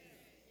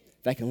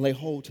that can lay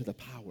hold to the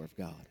power of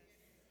God.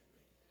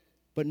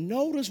 But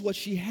notice what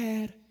she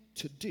had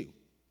to do.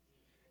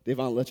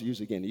 Devon, I'll let you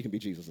use it again. You can be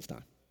Jesus this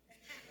time.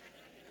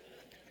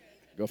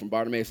 Go from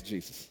Bartimaeus to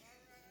Jesus.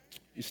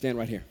 You stand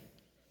right here.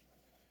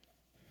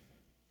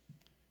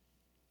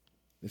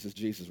 This is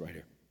Jesus right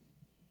here.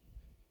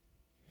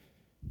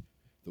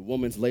 The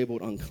woman's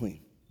labeled unclean.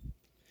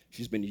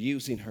 She's been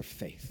using her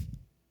faith.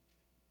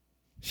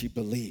 She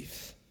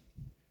believes.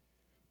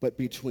 But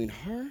between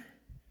her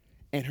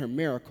and her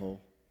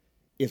miracle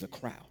is a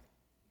crowd.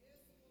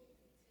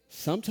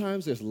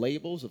 Sometimes there's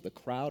labels of the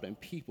crowd and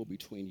people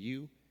between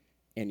you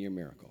and your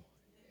miracle.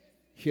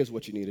 Here's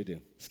what you need to do.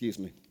 Excuse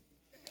me.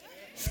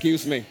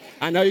 Excuse me.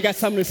 I know you got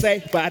something to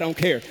say, but I don't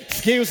care.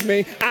 Excuse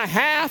me. I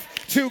have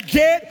to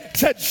get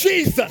to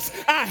Jesus.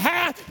 I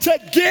have to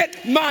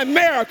get my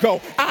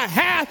miracle. I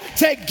have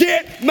to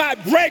get my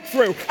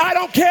breakthrough. I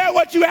don't care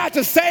what you have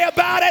to say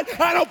about it.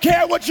 I don't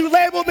care what you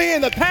labeled me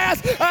in the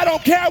past. I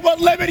don't care what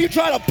limit you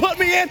try to put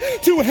me in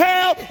to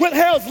hell with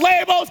hell's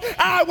labels.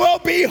 I will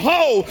be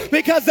whole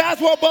because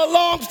that's what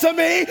belongs to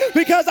me,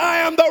 because I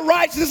am the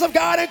righteousness of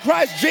God in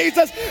Christ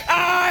Jesus.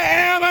 I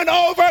am an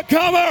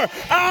overcomer.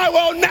 I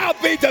will not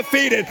be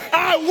defeated.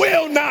 I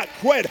will not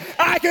quit.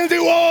 I can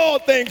do all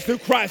things through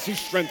Christ who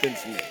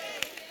strengthens me.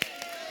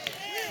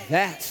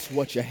 That's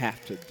what you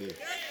have to do.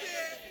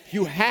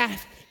 You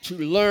have to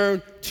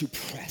learn to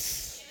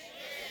press.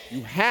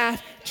 You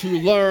have to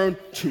learn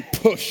to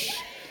push.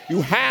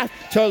 You have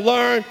to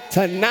learn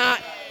to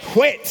not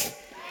quit.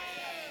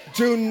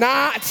 Do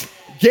not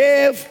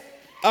give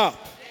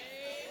up.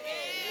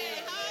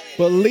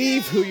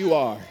 Believe who you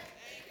are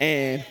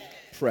and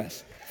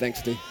press. Thanks,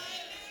 Steve.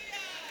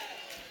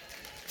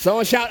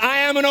 Someone shout, I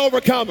am an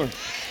overcomer.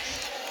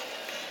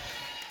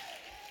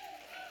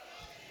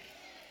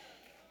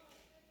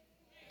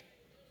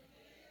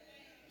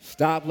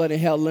 Stop letting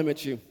hell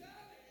limit you.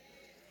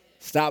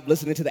 Stop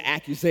listening to the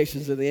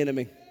accusations of the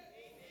enemy.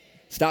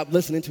 Stop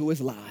listening to his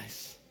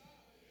lies.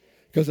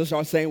 Because they'll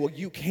start saying, well,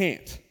 you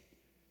can't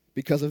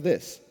because of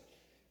this.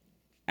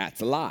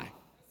 That's a lie.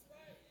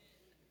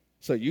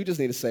 So you just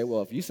need to say,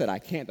 well, if you said I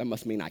can't, that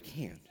must mean I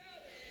can.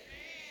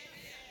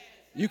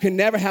 You can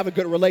never have a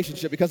good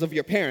relationship because of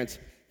your parents.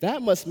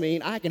 That must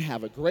mean I can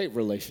have a great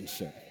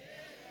relationship.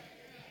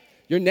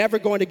 You're never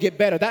going to get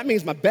better. That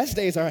means my best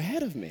days are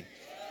ahead of me.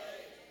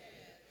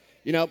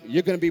 You know,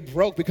 you're going to be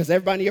broke because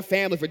everybody in your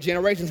family for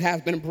generations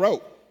has been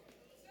broke.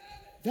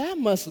 That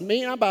must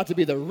mean I'm about to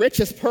be the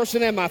richest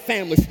person in my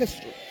family's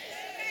history.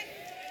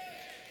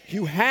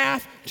 You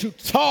have to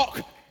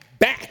talk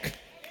back.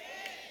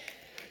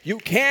 You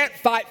can't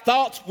fight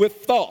thoughts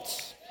with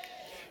thoughts.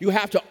 You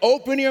have to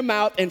open your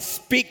mouth and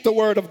speak the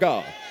word of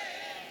God.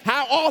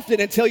 How often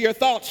until your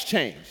thoughts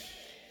change?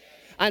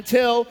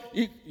 Until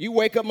you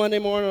wake up Monday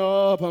morning,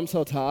 oh, I'm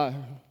so tired.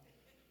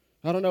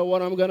 I don't know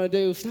what I'm going to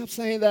do. Stop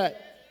saying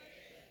that.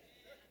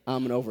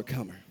 I'm an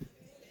overcomer.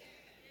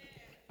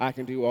 I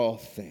can do all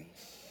things.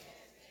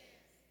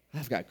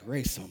 I've got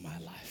grace on my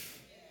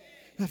life.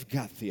 I've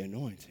got the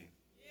anointing.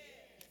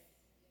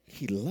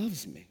 He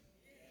loves me.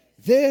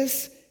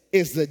 This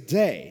is the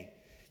day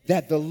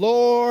that the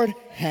Lord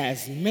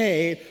has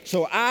made,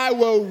 so I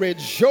will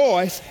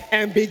rejoice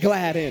and be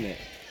glad in it.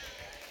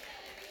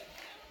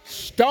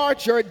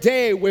 Start your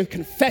day with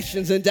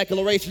confessions and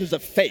declarations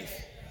of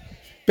faith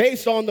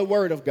based on the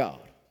word of God.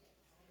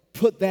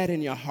 Put that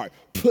in your heart.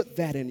 Put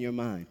that in your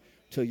mind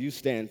till you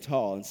stand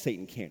tall and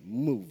Satan can't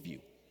move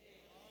you.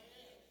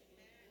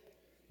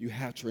 You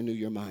have to renew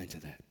your mind to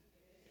that.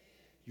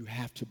 You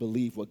have to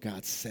believe what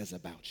God says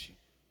about you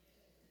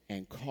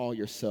and call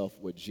yourself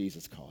what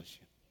Jesus calls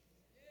you.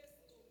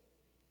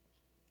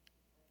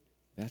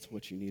 That's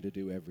what you need to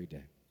do every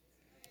day.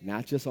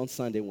 Not just on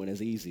Sunday when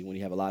it's easy, when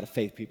you have a lot of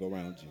faith people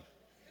around you.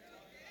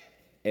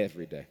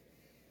 Every day.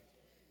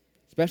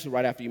 Especially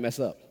right after you mess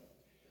up.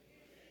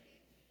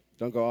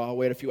 Don't go, oh, I'll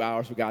wait a few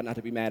hours for God not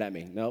to be mad at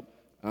me. Nope.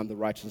 I'm the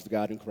righteousness of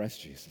God in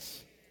Christ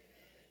Jesus.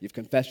 You've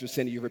confessed your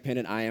sin, you've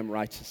repented. I am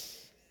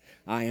righteous.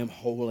 I am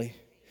holy.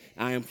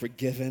 I am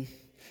forgiven.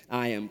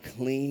 I am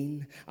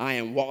clean. I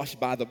am washed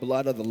by the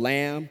blood of the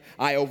Lamb.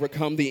 I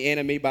overcome the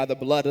enemy by the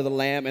blood of the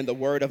Lamb and the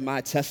word of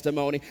my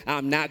testimony.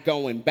 I'm not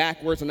going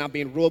backwards. I'm not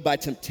being ruled by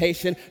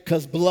temptation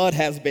because blood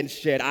has been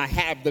shed. I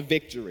have the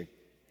victory.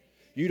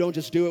 You don't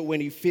just do it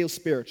when you feel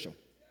spiritual.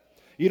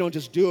 You don't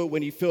just do it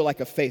when you feel like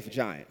a faith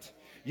giant.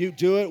 You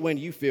do it when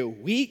you feel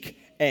weak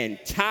and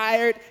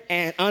tired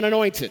and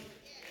unanointed.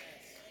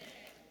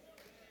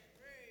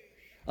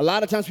 A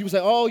lot of times people say,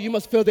 oh, you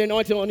must feel the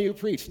anointing when you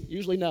preach.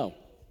 Usually no.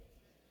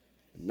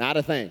 Not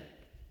a thing.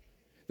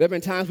 There have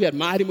been times we had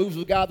mighty moves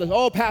with God that,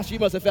 oh, Pastor, you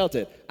must have felt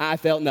it. I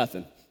felt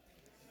nothing.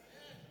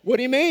 What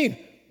do you mean?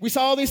 We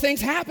saw all these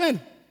things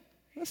happen.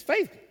 That's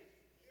faith.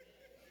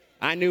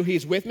 I knew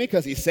he's with me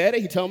because he said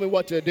it. He told me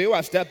what to do.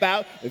 I step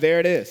out. There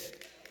it is.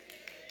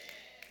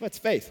 What's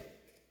faith?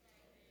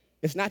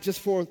 It's not just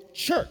for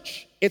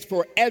church. It's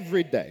for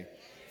every day.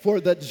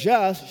 For the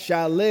just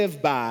shall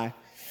live by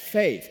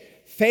faith.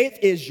 Faith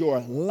is your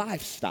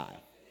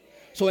lifestyle.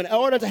 So in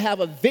order to have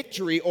a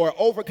victory or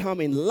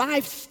overcoming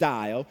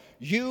lifestyle,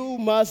 you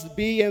must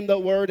be in the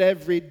Word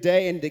every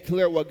day and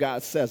declare what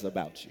God says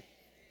about you.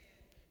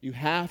 You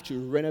have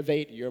to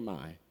renovate your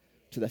mind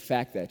to the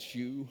fact that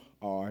you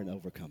are an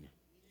overcomer.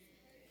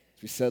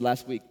 As we said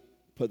last week,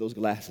 put those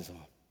glasses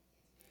on.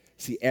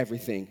 See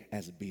everything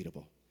as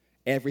beatable.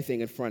 Everything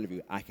in front of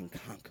you, I can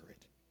conquer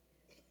it.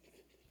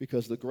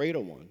 Because the greater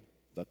one,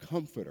 the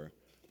comforter,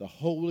 The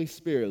Holy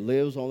Spirit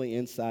lives on the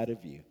inside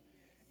of you.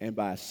 And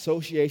by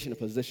association and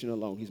position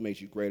alone, he's made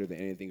you greater than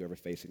anything you ever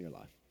faced in your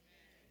life.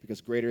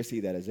 Because greater is he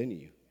that is in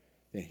you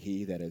than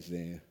he that is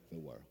in the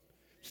world.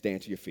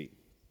 Stand to your feet.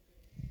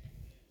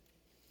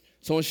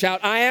 Someone shout,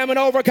 I am an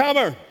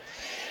overcomer.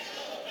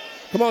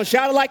 Come on,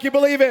 shout it like you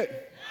believe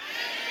it.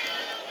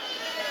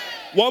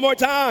 One more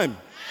time.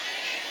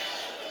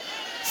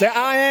 Say,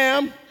 I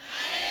am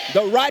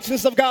the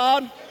righteousness of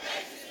God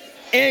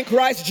in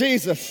Christ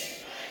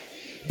Jesus.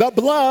 The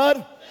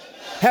blood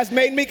has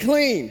made me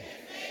clean.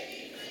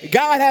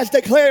 God has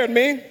declared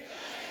me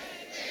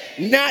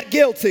not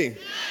guilty.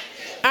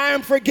 I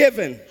am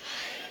forgiven.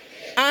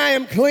 I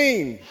am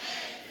clean.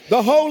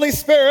 The Holy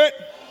Spirit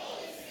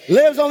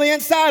lives on the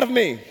inside of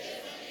me.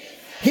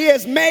 He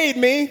has made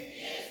me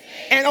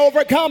an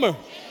overcomer.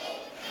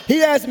 He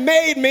has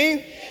made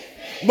me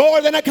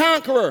more than a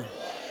conqueror.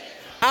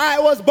 I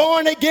was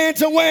born again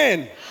to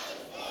win.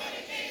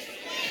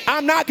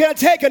 I'm not going to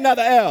take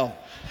another L.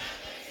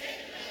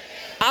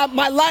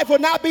 My life will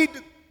not be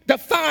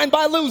defined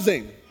by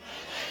losing.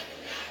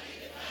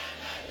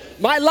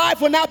 My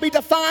life will not be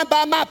defined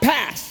by my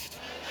past.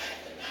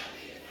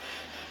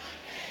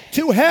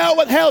 To hell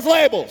with hell's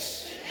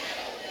labels.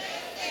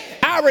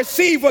 I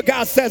receive what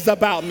God says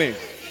about me.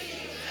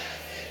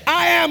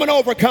 I am an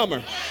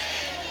overcomer.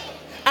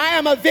 I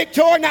am a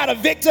victor, not a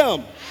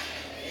victim.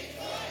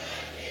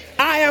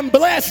 I am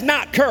blessed,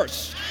 not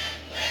cursed.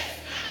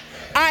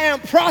 I am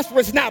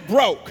prosperous, not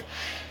broke.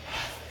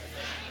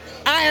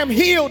 I am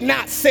healed,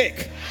 not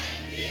sick.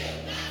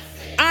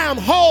 I am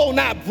whole,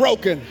 not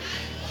broken.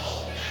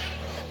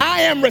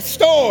 I am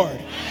restored.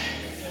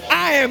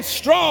 I am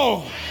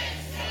strong.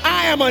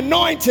 I am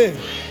anointed.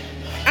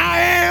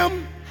 I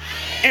am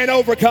an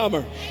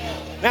overcomer.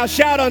 Now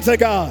shout unto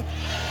God.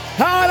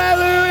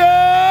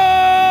 Hallelujah!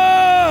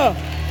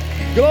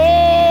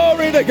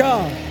 Glory to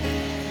God.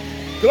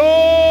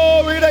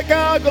 Glory to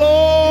God.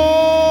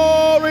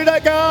 Glory to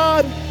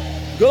God.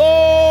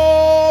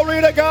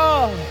 Glory to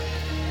God.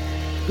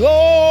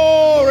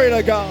 Glory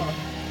to God.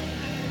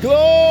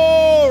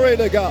 Glory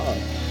to God.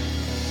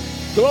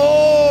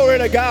 Glory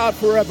to God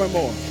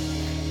forevermore.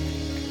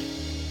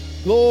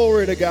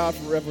 Glory to God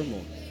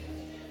forevermore.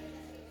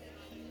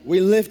 We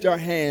lift our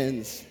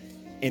hands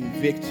in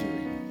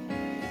victory.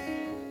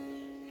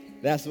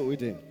 That's what we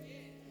do.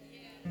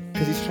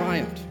 Because he's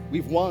triumphed.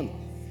 We've won.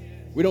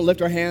 We don't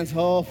lift our hands,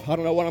 oh, I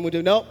don't know what I'm going to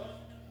do. Nope.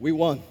 We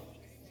won.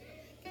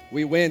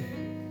 We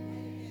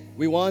win.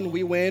 We won.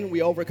 We win.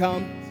 We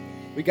overcome.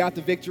 We got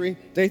the victory.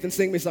 Dathan,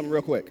 sing me something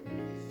real quick.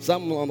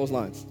 Something along those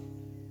lines.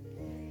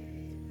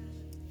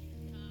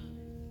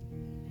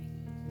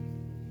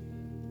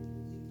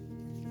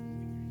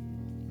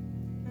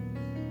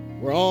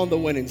 We're on the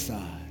winning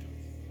side.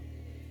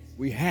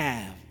 We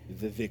have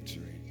the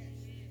victory.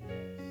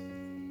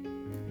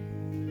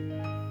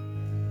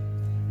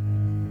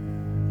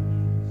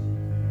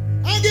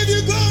 I give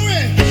you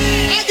glory.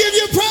 I give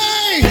you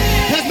praise.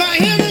 That's my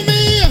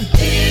enemy.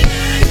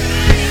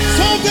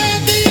 So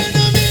glad the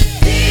enemy.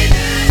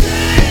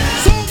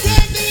 So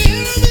glad the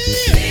enemy.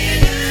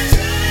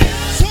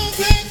 So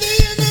glad the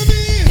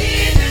enemy.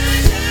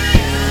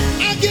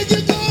 I give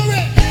you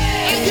glory.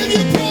 I give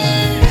you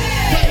praise.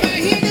 That's my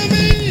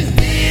enemy.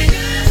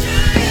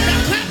 Now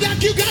clap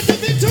like you got the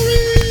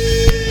victory.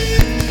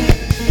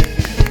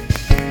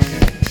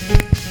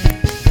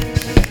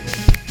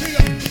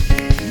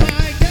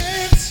 My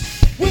dance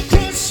will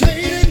crush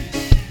Satan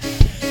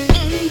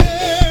under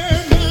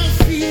my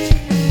feet.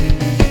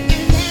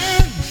 And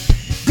one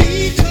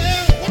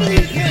declare, what do we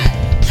declare?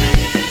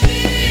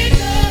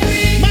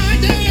 My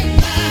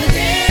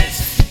dance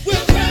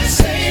will crush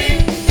Satan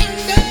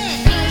under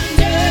my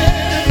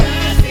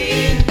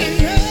feet. And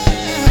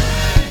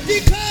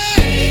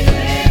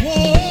declare,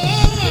 whoa,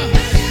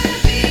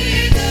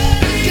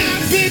 I got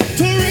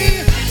victory.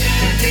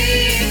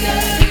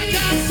 I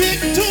got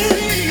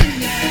victory.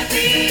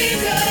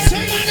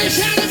 Somebody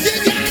shout if you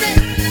got it.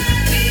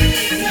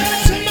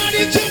 Somebody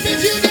jump if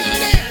you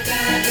got it.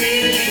 I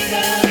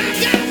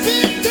got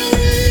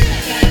victory.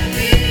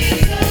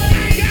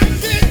 I got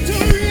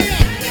victory.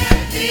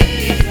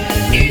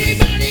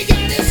 Anybody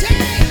got it?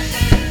 Say.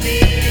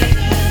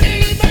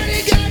 Anybody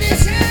got it?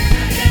 Say.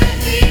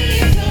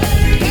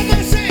 Come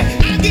on, say.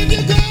 I give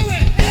you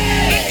glory.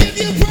 I give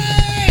you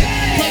praise.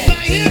 'Cause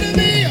my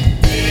enemy.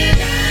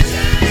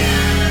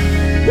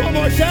 One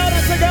more shout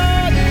out to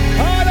God.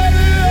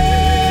 Hallelujah.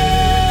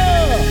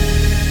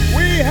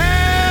 We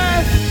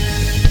have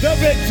the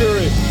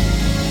victory.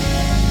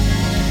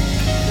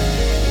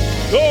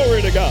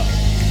 Glory to God.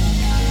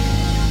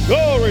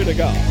 Glory to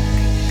God.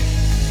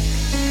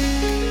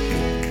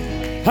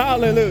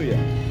 Hallelujah.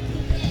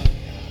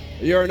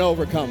 You're an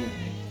overcomer.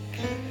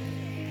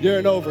 You're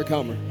an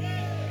overcomer.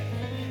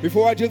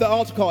 Before I do the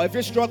altar call, if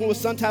you're struggling with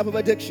some type of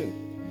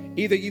addiction,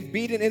 either you've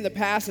beaten in the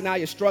past and now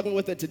you're struggling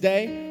with it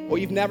today, or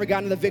you've never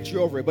gotten the victory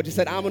over it, but you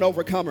said, I'm an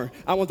overcomer.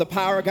 I want the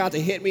power of God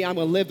to hit me. I'm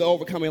going to live the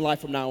overcoming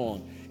life from now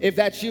on. If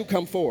that's you,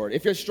 come forward.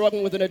 If you're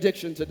struggling with an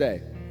addiction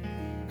today,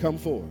 come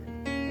forward.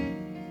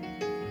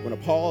 I'm going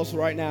to pause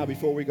right now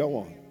before we go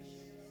on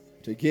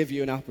to give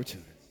you an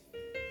opportunity.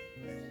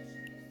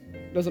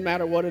 Doesn't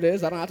matter what it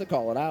is. I don't have to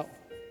call it out.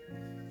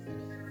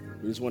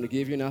 We just want to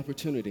give you an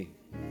opportunity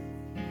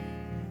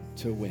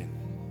to win.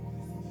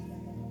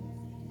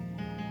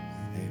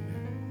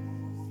 Amen.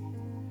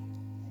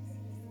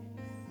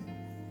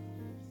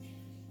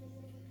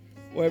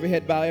 Well, every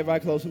head bow, every eye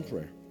closed in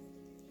prayer.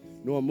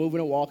 No one moving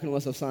or walking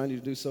unless I've signed you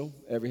to do so.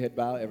 Every head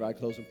bow, every eye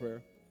closed in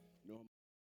prayer.